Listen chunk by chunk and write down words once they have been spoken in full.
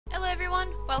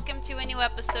everyone, welcome to a new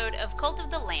episode of Cult of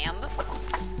the Lamb.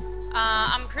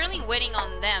 I'm currently waiting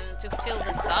on them to fill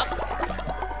this up.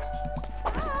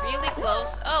 Really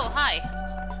close. Oh, hi.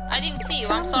 I didn't see you,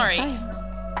 I'm sorry.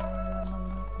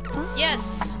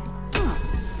 Yes.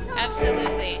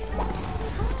 Absolutely.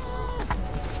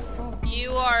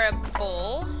 You are a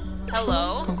bull.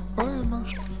 Hello.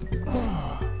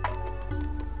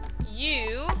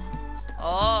 You...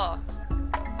 Oh.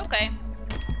 Okay.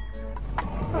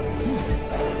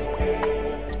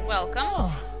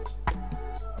 Welcome.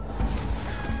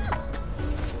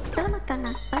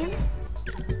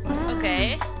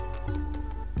 Okay.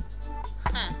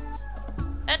 Huh.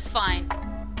 That's fine.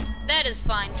 That is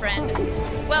fine, friend.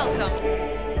 Welcome.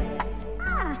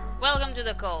 Welcome to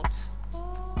the cult.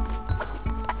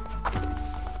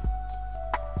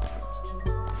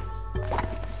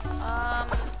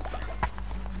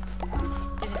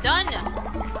 It's done.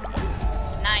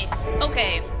 Nice.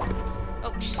 Okay.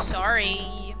 Oh,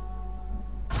 sorry.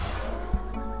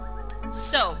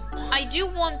 So, I do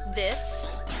want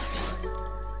this,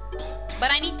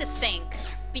 but I need to think,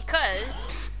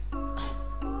 because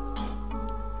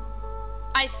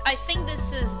I think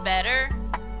this is better,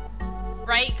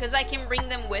 right? Because I can bring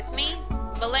them with me,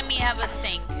 but let me have a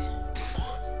think.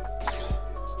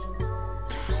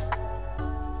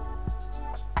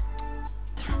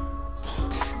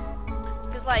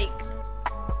 Because, like,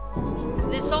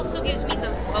 this also gives me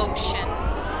devotion.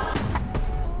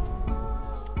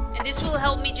 And this will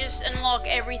help me just unlock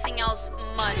everything else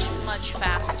much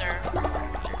faster.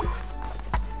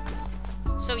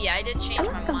 So yeah, I did change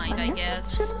my mind, I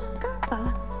guess.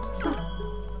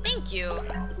 Thank you.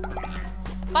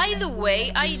 By the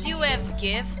way, I do have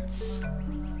gifts.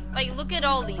 Like, look at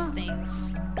all these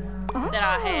things that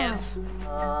I have.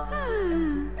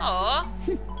 Aww.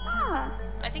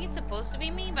 I think it's supposed to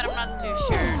be me, but I'm not too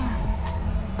sure.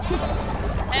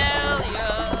 Hell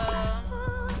yeah.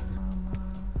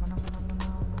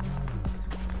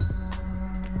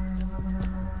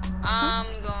 I'm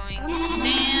going to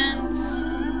dance.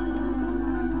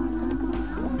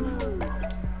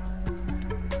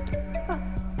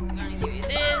 I'm gonna give you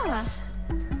this.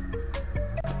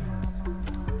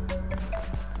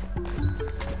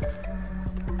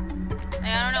 I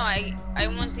don't know, I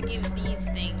want to give these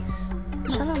things.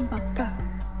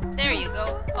 There you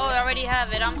go. Oh, I already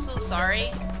have it. I'm so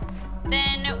sorry.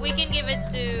 Then we can give it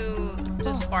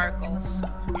to Sparkles.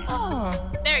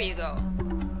 There you go.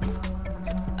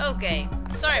 Okay,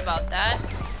 sorry about that.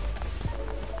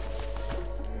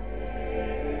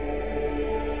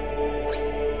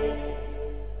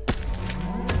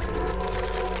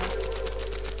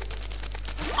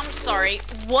 I'm sorry.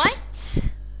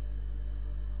 What?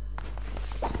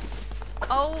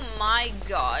 Oh my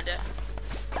god.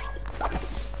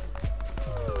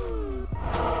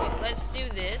 Okay, let's do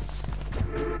this.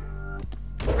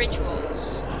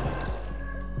 Rituals.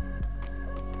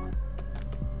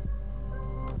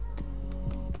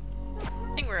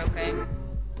 I think we're okay.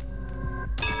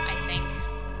 I think.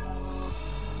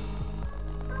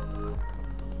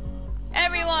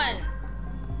 Everyone!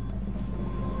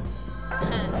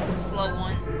 Slow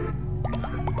one.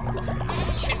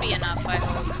 Should be enough, I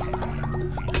hope.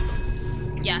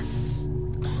 Yes.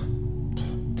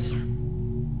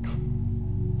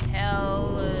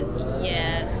 Hell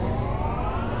yes.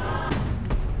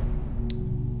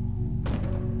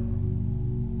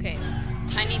 Okay,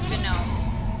 I need to know.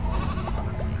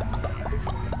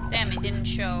 Damn, it didn't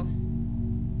show.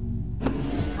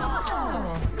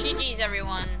 GG's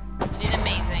everyone. You did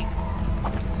amazing.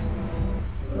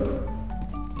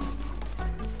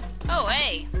 Oh,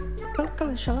 hey.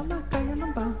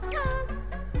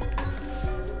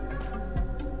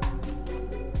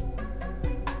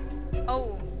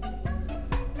 Oh.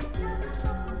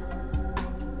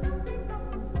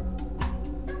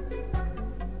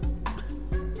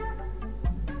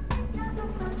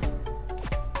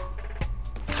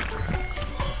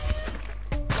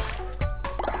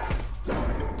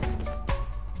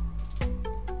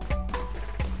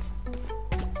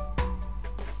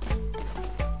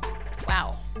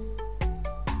 Wow.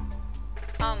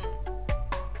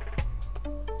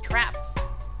 Crap.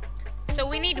 So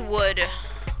we need wood.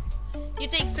 You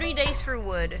take 3 days for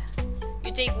wood.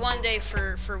 You take 1 day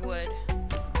for wood.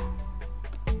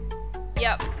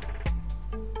 Yep.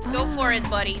 Go for it,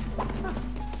 buddy.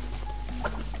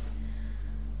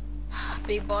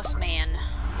 Big boss man.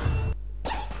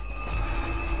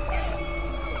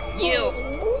 You.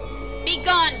 Be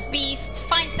gone, beast.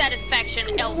 Find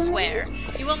satisfaction elsewhere.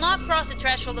 You will not cross the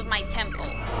threshold of my temple.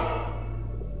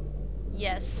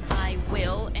 Yes, I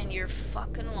will, and you're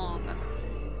fucking long.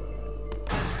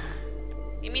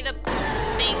 Give me the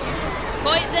things.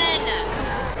 Poison!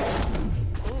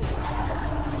 Ooh.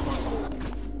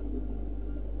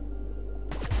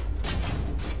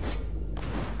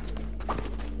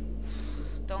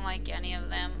 Don't like any of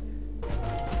them.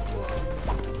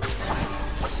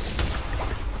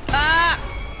 Ah!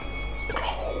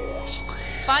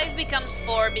 5 becomes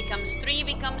 4, becomes 3,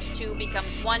 becomes 2,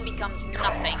 becomes 1, becomes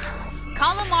nothing.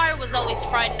 Kallamar was always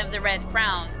frightened of the Red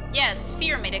Crown. Yes,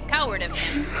 fear made a coward of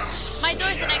him. My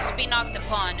door's the next to be knocked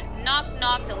upon. Knock,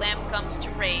 knock, the lamp comes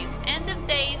to raise. End of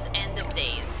days, end of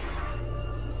days.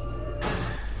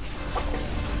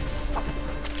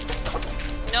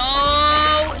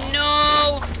 No,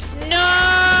 no, no!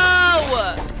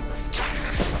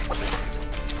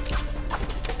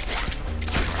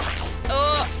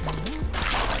 Oh.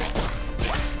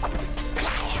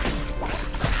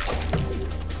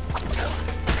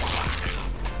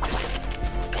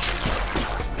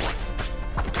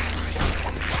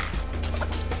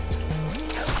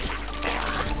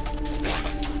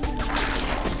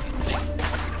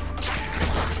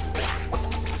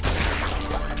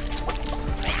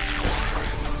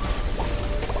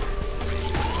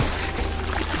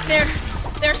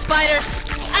 They're spiders.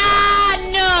 Ah,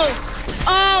 no!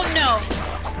 Oh, no!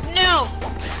 No!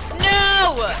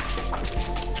 No!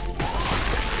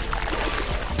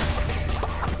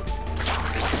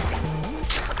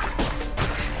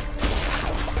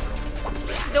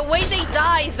 The way they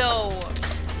die, though.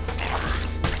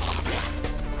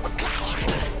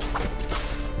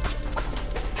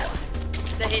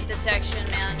 The hit detection,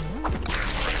 man.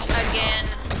 Again.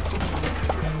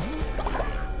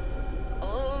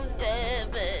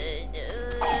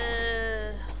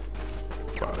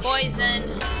 Poison.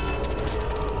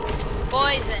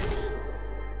 Poison.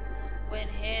 When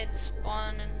hit,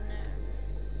 spawn.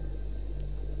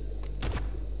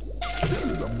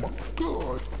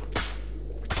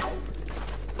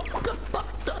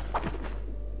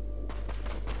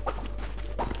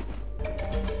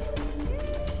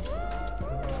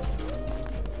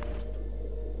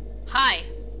 Hi.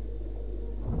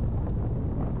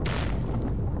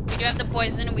 We do have the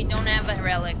poison, we don't have a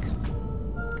relic.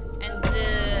 And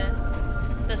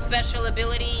the special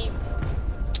ability,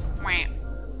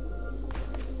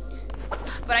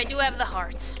 but I do have the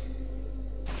heart.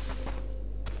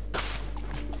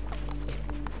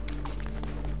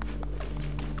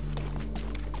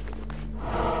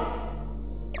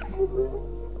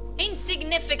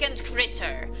 Insignificant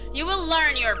critter, you will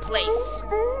learn your place.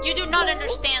 You do not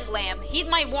understand, lamb. Heed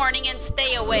my warning and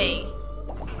stay away.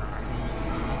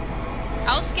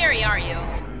 How scary are you?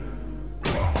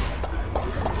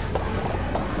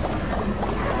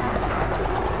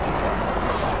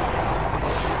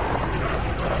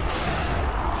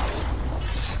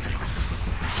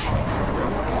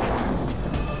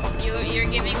 You're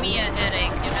giving me a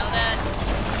headache, you know that?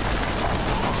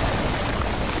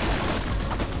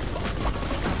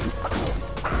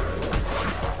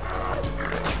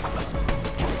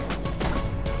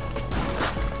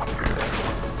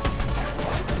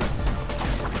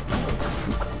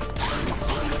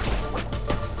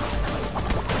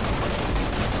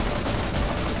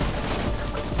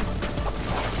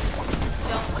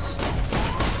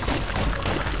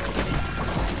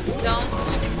 Don't.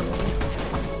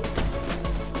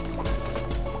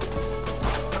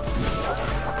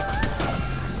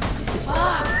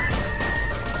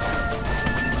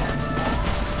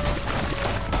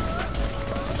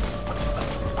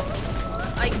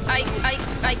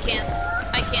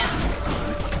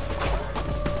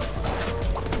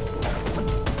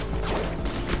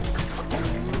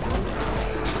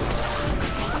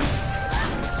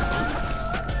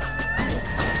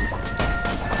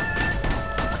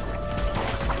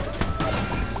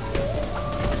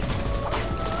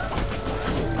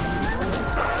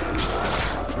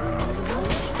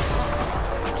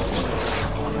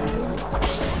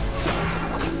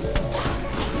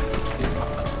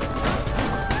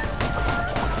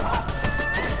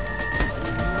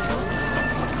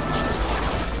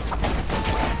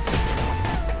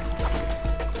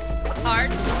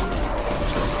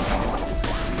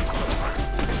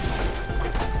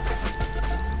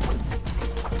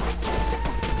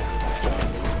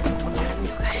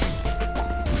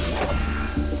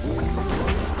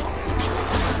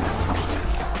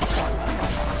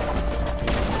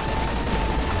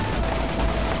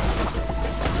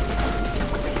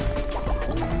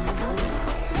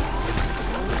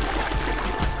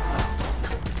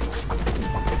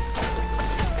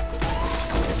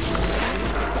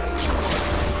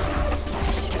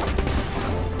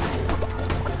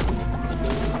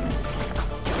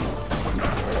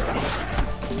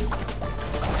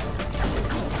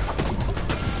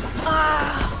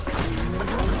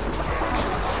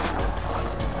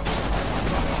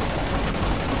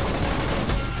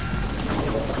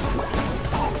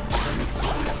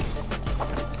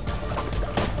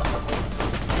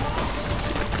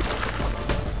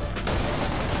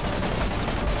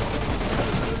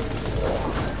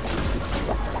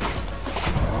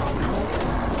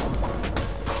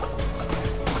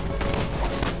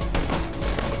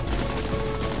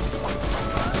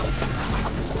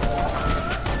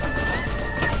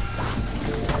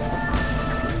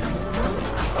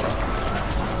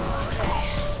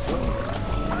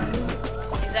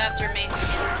 me.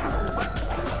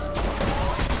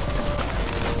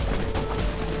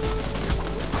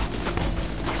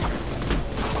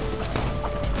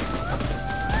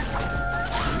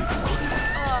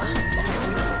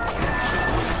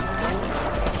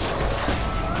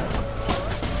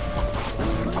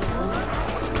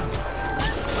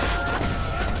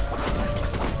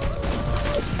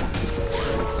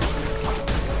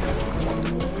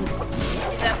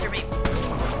 He's after me.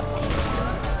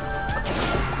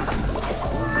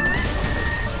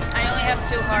 I only have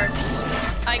 2 hearts.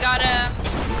 I gotta...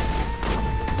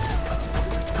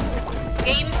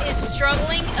 Game is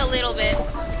struggling a little bit.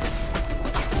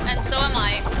 And so am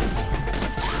I.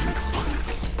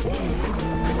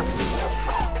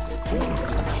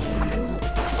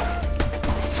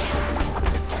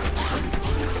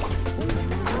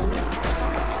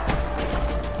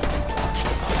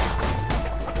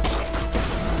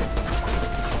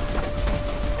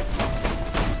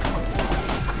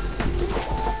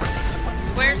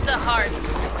 Where's the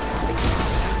hearts?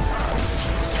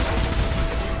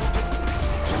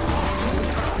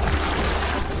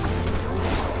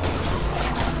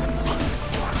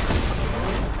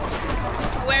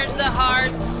 Where's the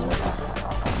hearts?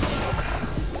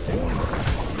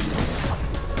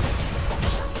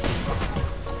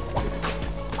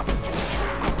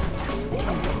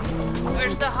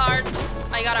 Where's the hearts?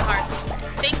 I got a heart.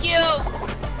 Thank you!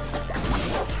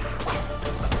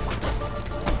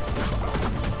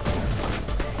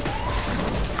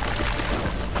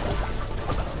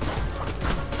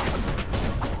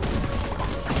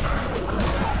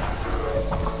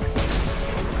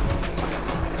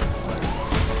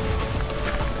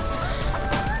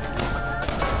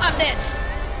 I'm dead.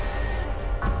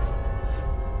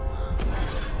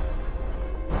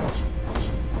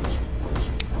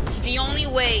 The only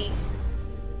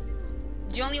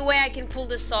way I can pull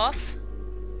this off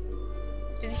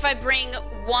is if I bring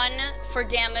 1 for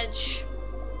damage.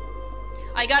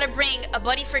 I gotta bring a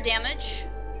buddy for damage,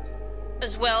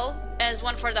 as well as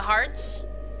 1 for the hearts,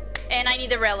 and I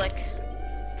need a relic.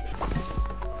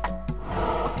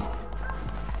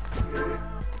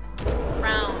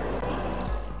 Round.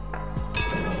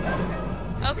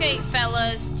 Okay,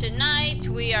 fellas, tonight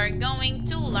we are going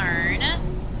to learn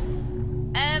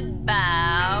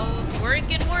about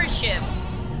work and worship.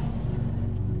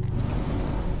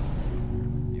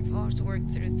 You're forced to work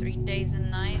through 3 days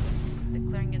and nights,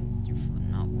 declaring it you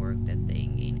not work that day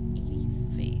and gain 80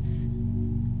 faith.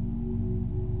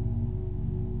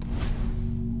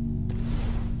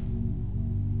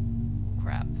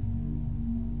 Crap.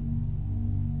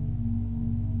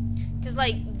 Cause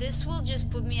like this will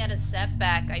just put me at a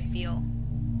setback, I feel.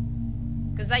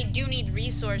 Cause I do need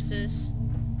resources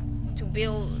to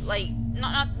build, like,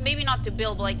 maybe not to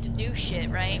build, but like to do shit,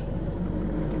 right?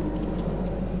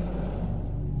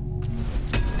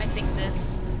 I think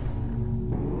this.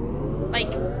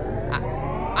 Like,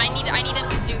 I need them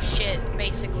to do shit,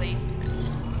 basically.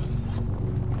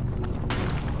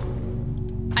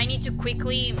 I need to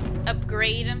quickly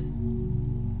upgrade them.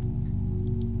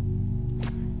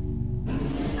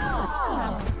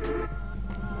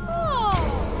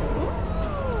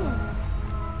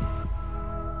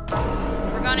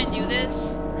 We're gonna do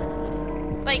this.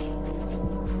 Like,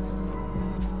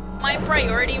 my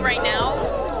priority right now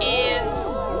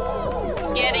is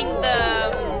getting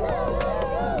the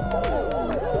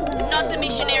not the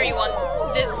missionary one,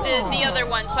 the other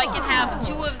one, so I can have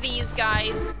 2 of these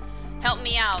guys help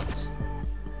me out,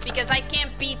 because I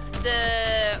can't beat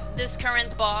this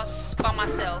current boss by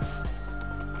myself.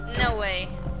 No way.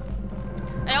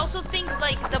 I also think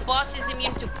like the boss is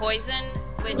immune to poison,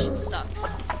 which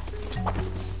sucks.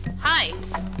 Hi.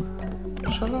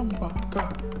 Shalom,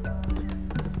 Baka.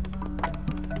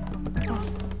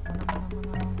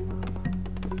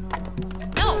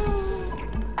 No.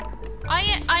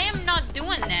 I am not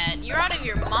doing that. You're out of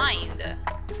your mind.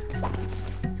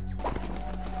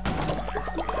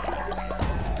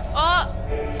 Oh,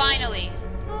 finally.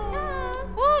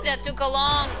 Woo, that took a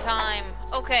long time.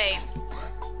 Okay.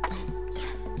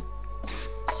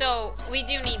 So, we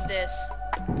do need this.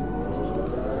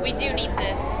 We do need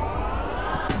this.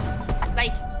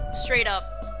 Like, straight up.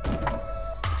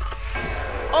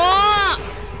 Oh!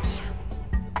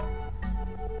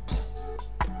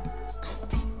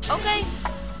 Okay.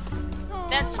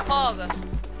 That's Pog.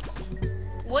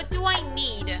 What do I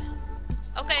need?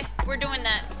 Okay, we're doing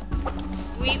that.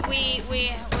 We're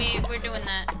doing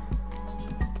that.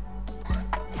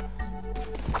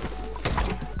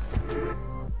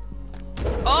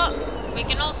 Oh, we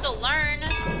can also learn.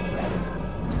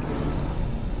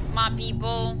 My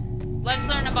people. Let's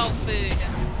learn about food.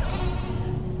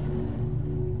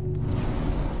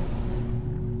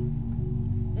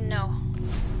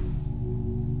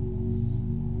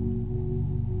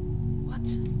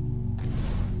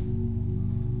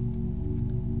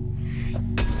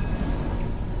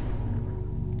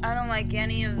 like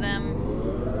any of them.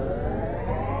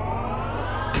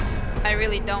 I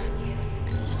really don't.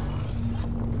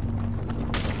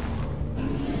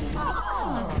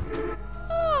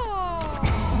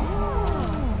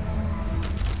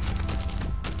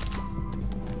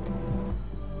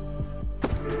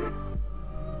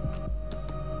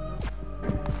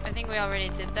 I think we already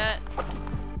did that.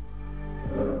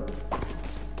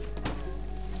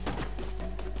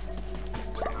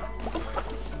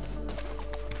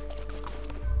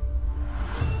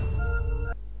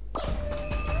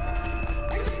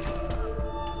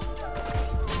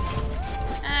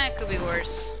 Could be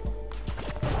worse.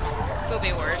 Could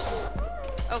be worse.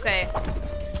 Okay.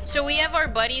 So we have our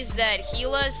buddies that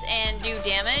heal us and do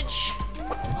damage.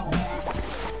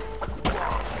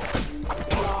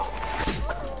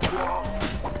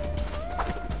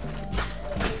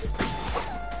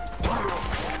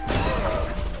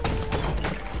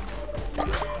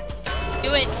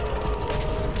 Do it.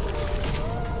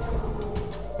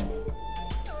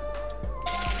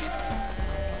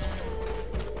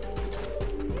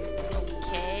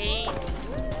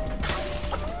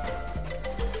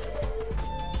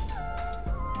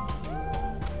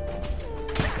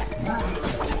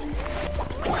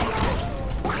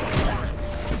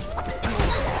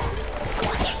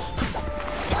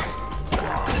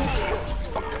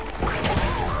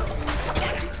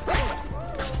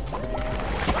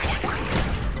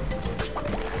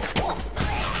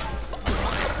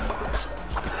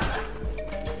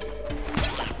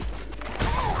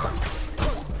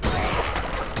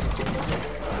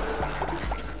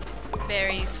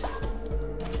 Berries.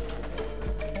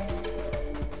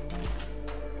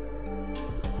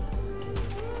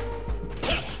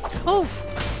 Oof.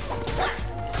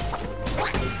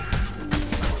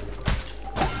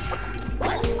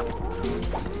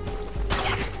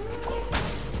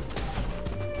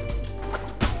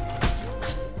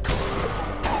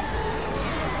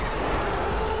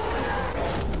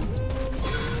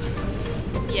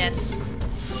 Yes.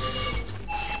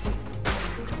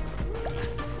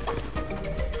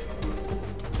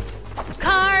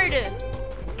 Card!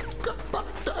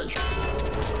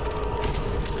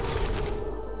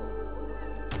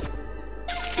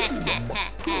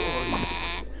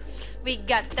 We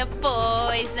got the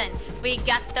poison. We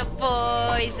got the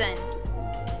poison.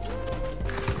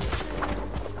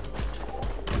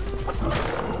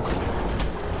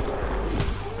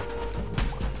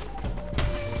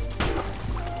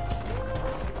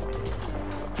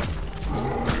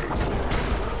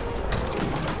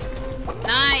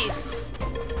 Nice.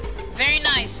 Very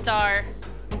nice, Star.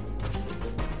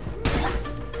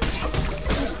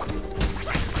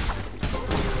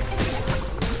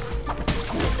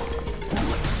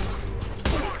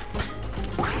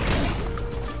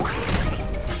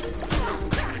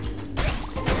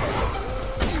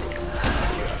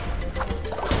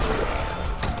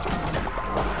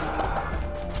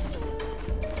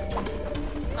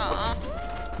 Aw.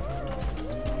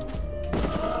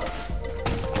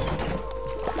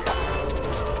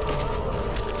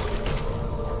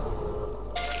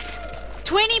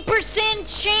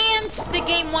 20% chance the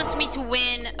game wants me to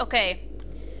win. Okay.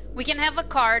 We can have a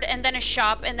card and then a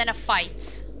shop and then a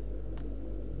fight.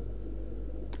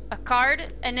 A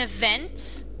card, an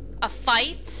event, a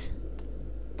fight.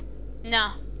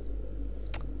 No.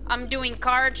 I'm doing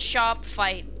card, shop,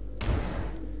 fight.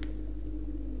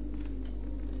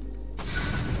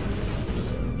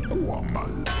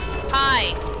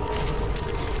 Hi.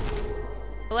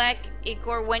 Black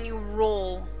ichor when you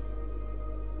roll.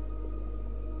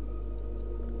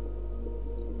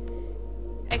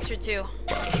 Extra 2.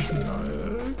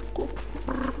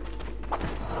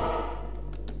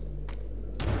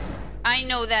 I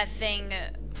know that thing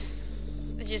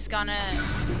is just gonna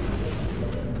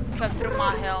cut through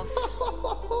my health.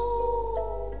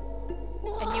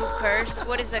 A new curse?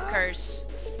 What is a curse?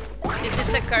 Is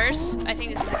this a curse? I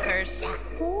think this is a curse.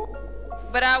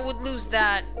 But I would lose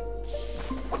that.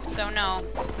 So no.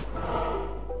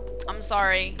 I'm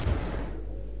sorry.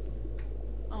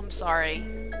 I'm sorry.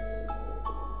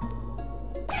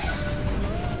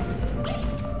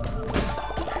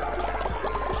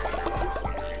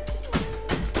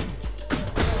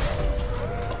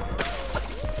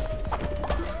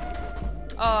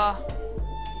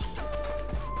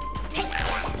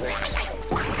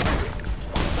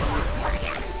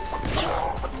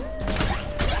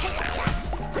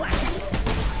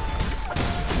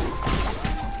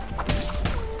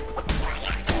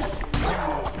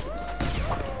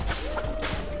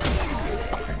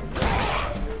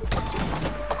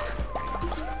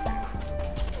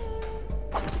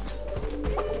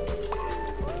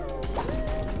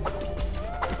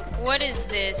 What is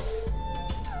this?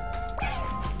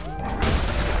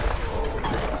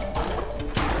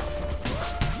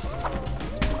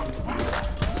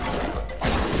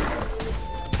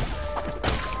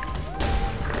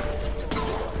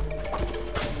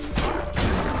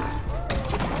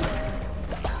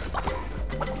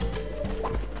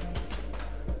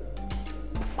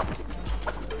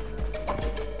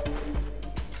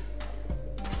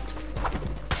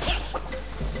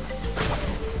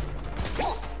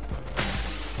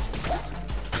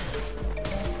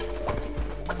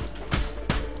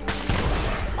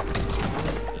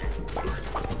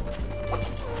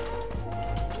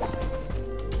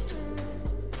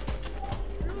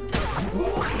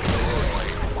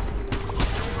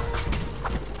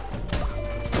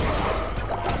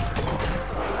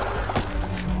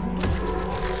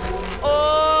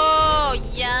 Oh,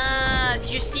 yes.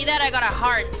 Did you see that? I got a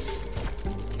heart.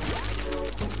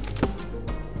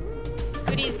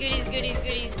 Goodies, goodies, goodies,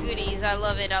 goodies, goodies. I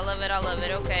love it, I love it, I love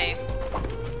it. Okay.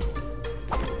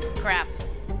 Crap.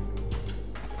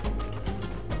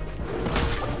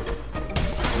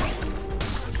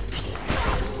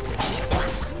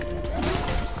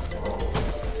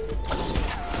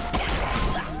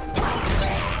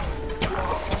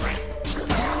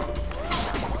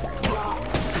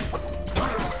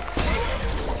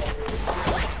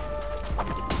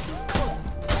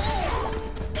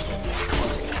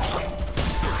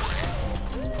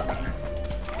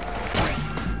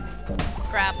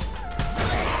 Crap.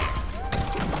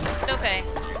 It's okay.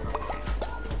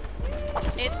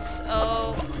 It's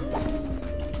oh.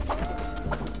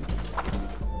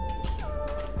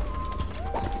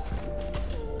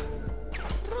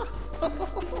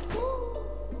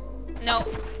 No.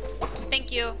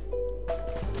 Thank you.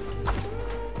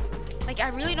 Like, I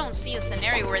really don't see a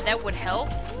scenario where that would help.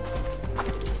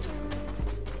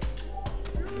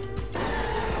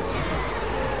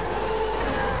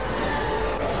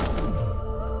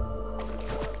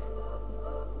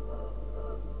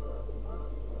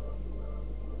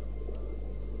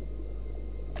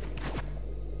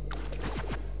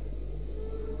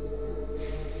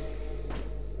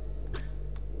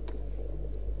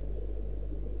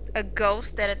 A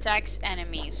ghost that attacks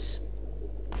enemies.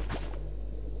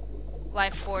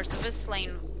 Life force of a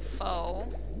slain foe.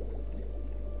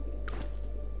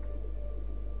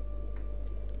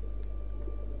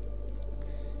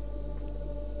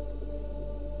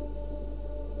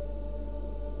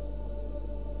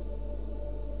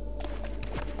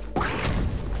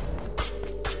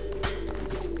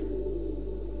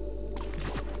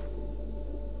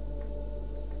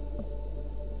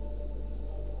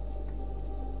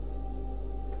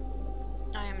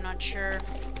 Sure.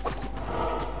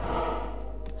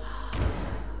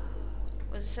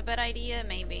 Was this a bad idea?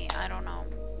 Maybe. I don't know.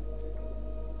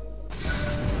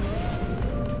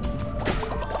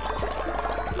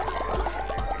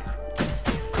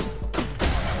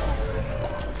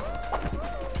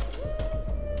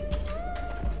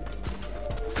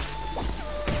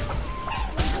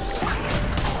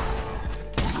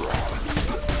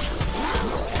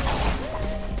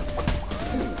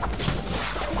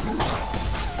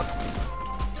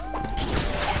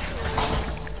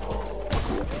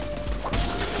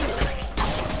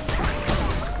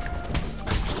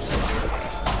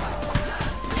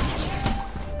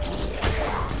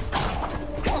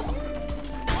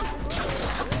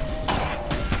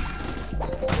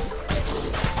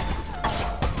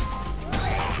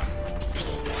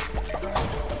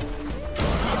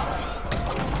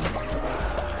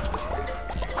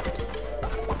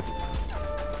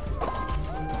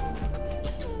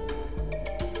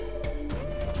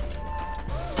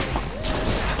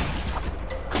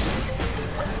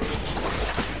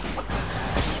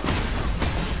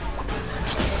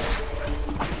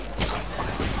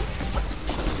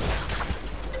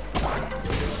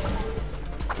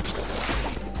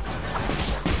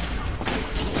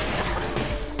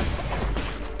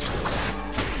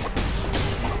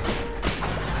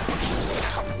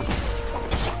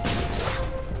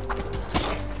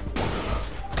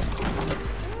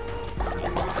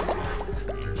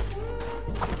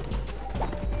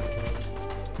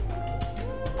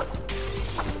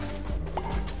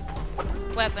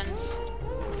 Weapons.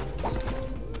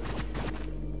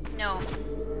 No.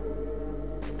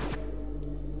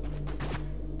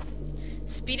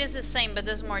 Speed is the same, but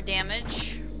does more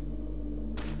damage.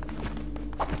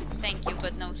 Thank you,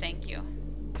 but no thank you.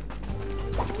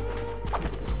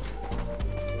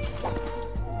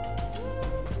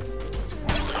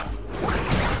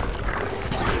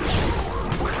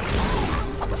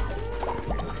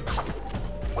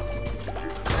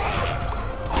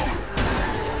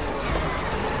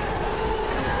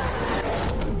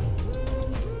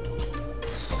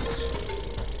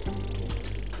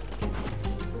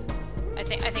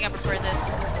 think I prefer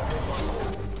this.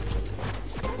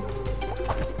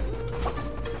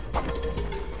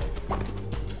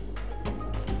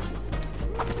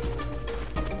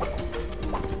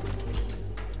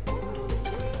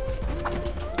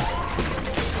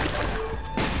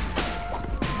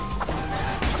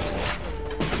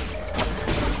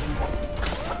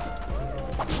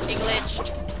 He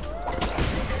glitched.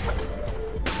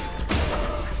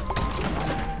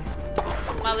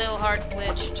 My little heart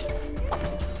glitched.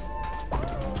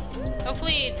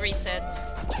 Hopefully it resets.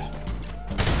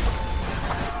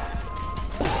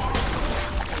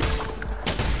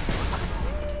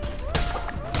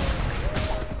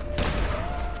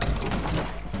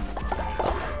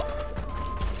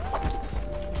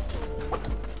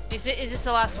 Is this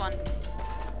the last one?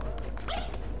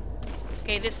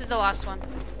 Okay, this is the last one.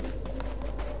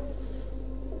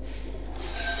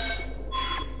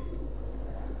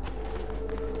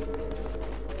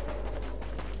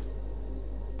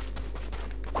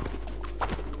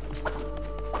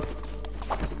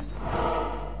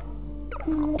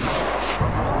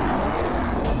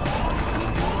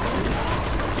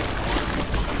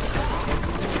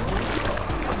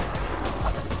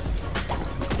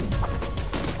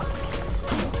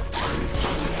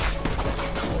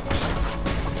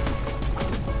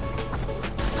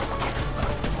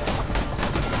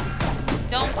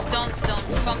 Don't.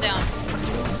 Calm down.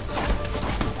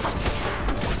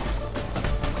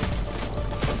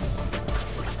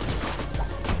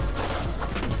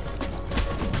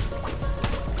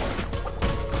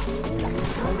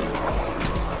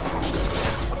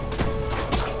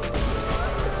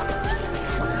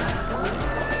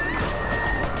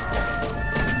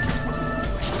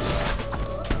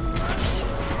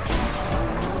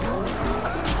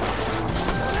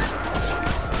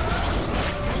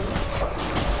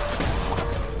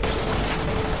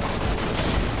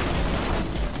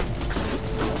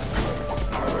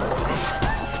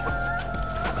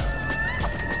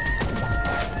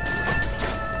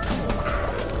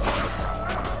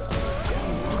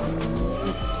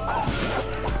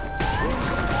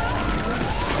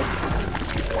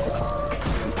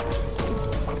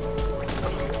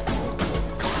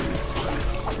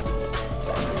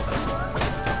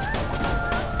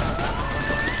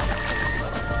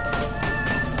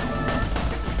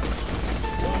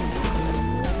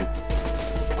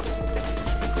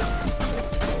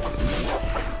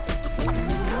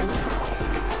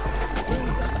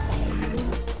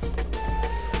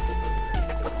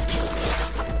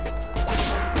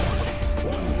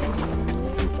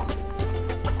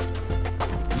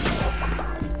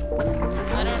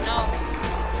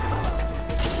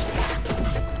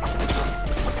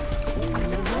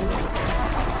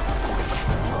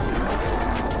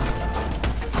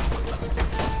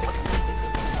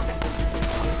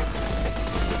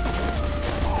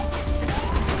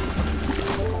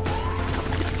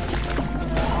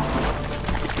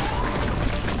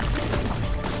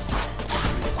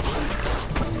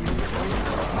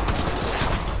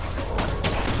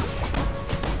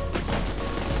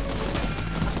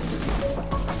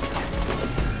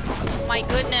 My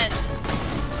goodness.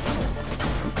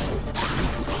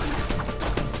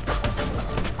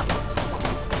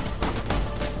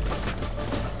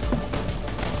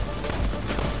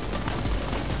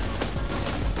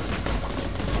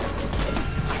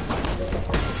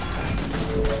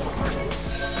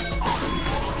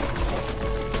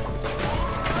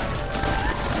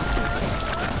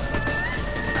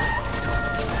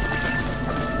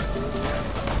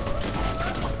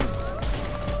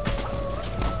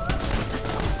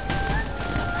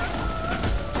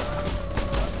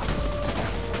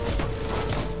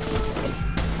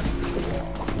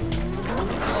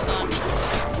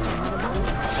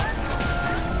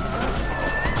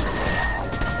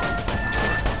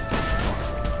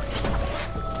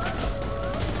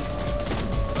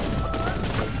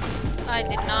 I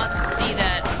did not see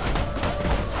that.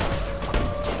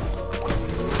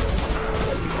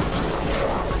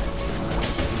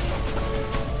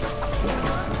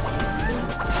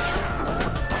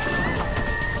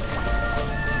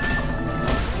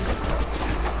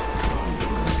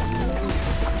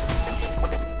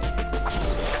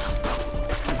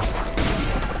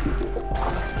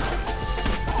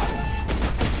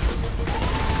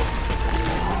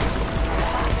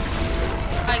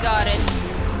 I got it.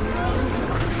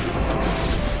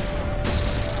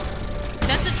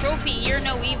 That's a trophy, Hear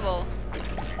No Evil.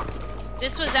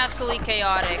 This was absolutely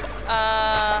chaotic.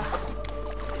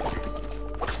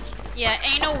 Yeah,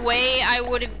 ain't no way I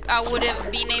would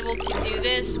have been able to do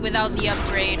this without the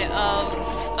upgrade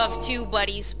of 2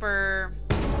 buddies per,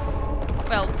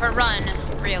 well, per run,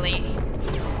 really.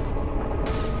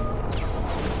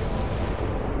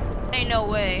 no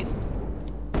way.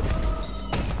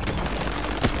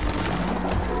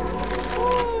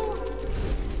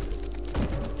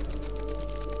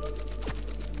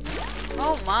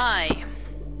 Oh my.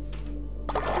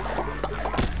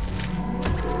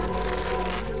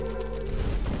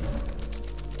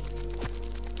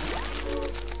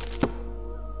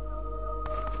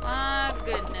 My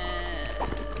goodness.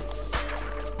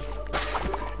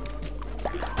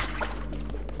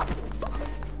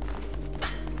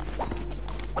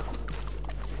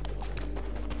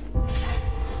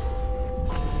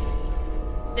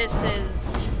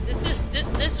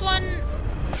 This one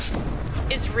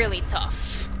is really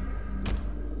tough.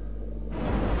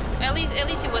 At least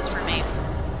it was for me.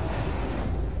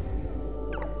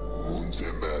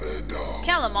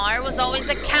 Kallamar was always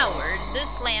a coward.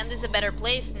 This land is a better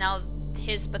place now.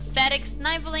 His pathetic,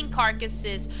 sniveling carcass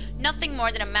is nothing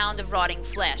more than a mound of rotting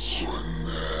flesh.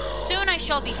 Soon I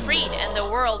shall be freed, and the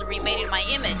world remade in my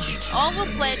image. All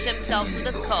will pledge themselves to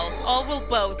the cult. All will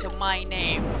bow to my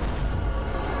name.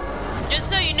 Just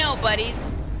so you know, buddy,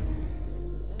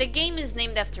 the game is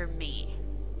named after me.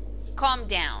 Calm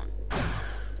down.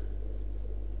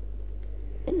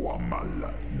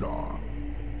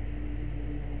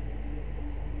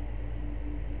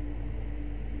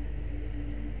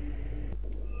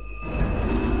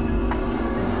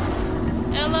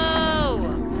 Hello!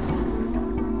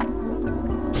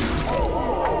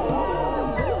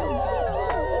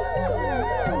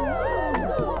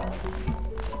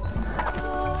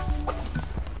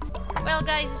 Well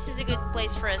guys, this is a good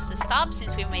place for us to stop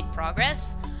since we've made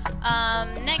progress.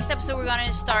 Next episode we're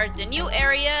gonna start the new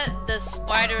area, the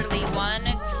spiderly one,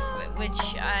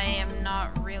 which I am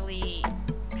not really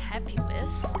happy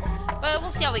with. But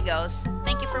we'll see how it goes.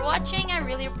 Thank you for watching, I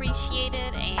really appreciate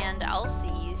it, and I'll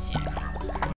see you soon.